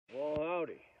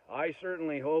I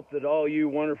certainly hope that all you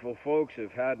wonderful folks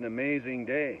have had an amazing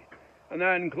day. And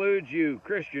that includes you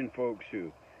Christian folks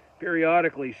who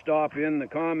periodically stop in the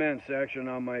comment section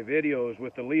on my videos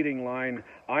with the leading line,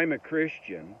 "I'm a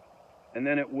Christian," and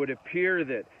then it would appear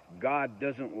that God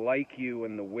doesn't like you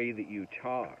in the way that you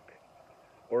talk.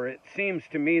 Or it seems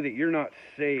to me that you're not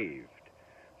saved.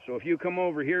 So if you come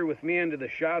over here with me into the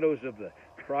shadows of the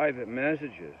private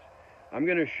messages, I'm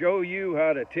going to show you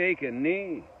how to take a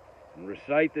knee and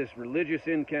recite this religious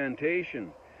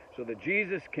incantation so that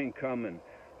Jesus can come and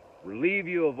relieve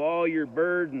you of all your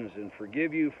burdens and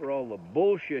forgive you for all the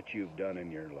bullshit you've done in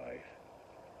your life.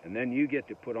 And then you get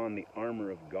to put on the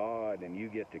armor of God and you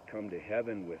get to come to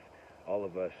heaven with all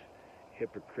of us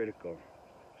hypocritical,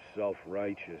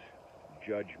 self-righteous,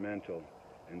 judgmental,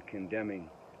 and condemning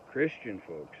Christian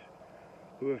folks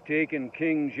who have taken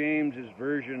King James's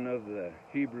version of the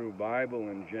Hebrew Bible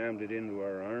and jammed it into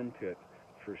our armpit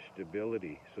for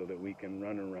stability so that we can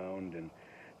run around and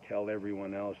tell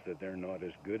everyone else that they're not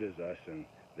as good as us and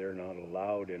they're not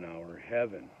allowed in our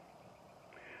heaven.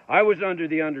 I was under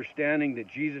the understanding that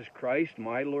Jesus Christ,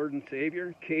 my Lord and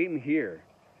Savior, came here,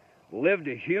 lived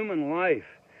a human life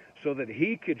so that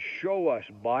he could show us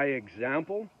by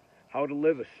example how to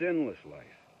live a sinless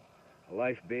life, a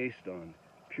life based on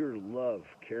pure love,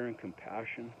 care, and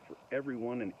compassion for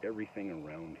everyone and everything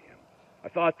around him. I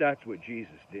thought that's what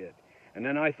Jesus did. And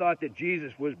then I thought that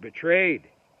Jesus was betrayed.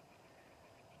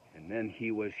 And then he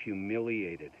was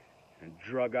humiliated and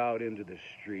drug out into the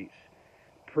streets,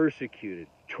 persecuted,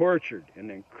 tortured, and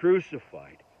then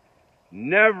crucified.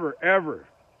 Never, ever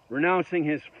renouncing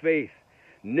his faith,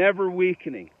 never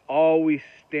weakening, always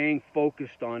staying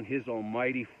focused on his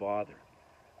Almighty Father.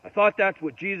 I thought that's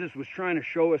what Jesus was trying to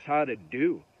show us how to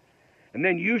do. And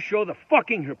then you show the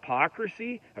fucking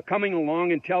hypocrisy of coming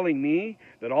along and telling me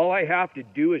that all I have to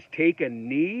do is take a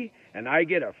knee and I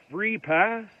get a free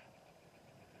pass?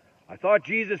 I thought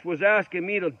Jesus was asking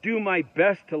me to do my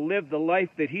best to live the life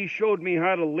that he showed me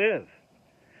how to live.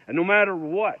 And no matter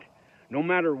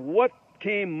what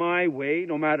came my way,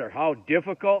 no matter how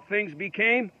difficult things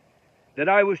became, that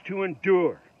I was to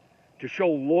endure, to show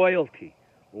loyalty,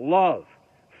 love,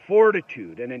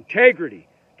 fortitude, and integrity,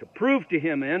 to prove to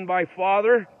him and my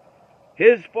Father,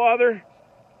 his Father,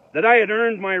 that I had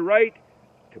earned my right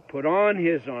to put on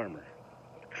his armor,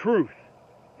 truth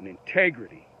and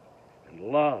integrity and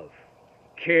love,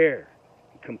 care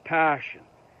and compassion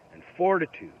and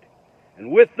fortitude.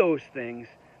 And with those things,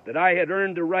 that I had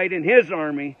earned the right in his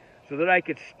army so that I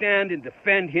could stand and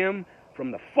defend him from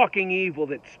the fucking evil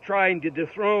that's trying to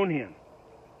dethrone him.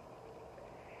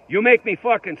 You make me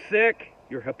fucking sick.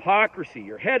 Your hypocrisy.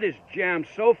 Your head is jammed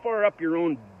so far up your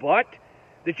own butt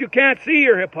that you can't see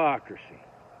your hypocrisy.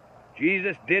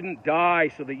 Jesus didn't die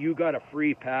so that you got a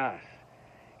free pass.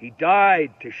 He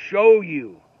died to show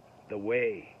you the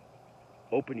way.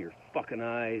 Open your fucking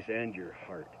eyes and your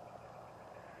heart.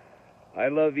 I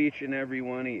love each and every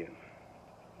one of you.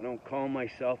 I don't call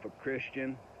myself a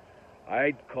Christian.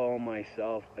 I'd call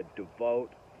myself a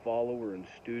devout follower and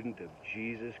student of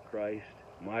Jesus Christ,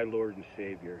 my Lord and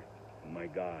Savior, and my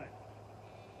God.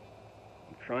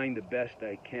 I'm trying the best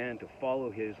I can to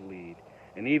follow his lead,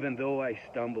 and even though I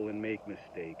stumble and make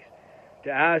mistakes,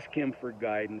 to ask him for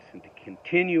guidance and to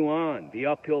continue on the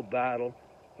uphill battle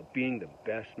of being the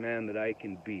best man that I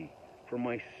can be for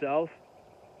myself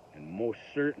and most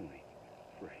certainly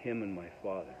for him and my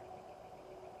Father.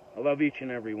 I love each and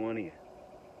every one of you.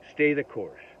 Stay the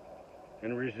course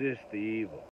and resist the evil.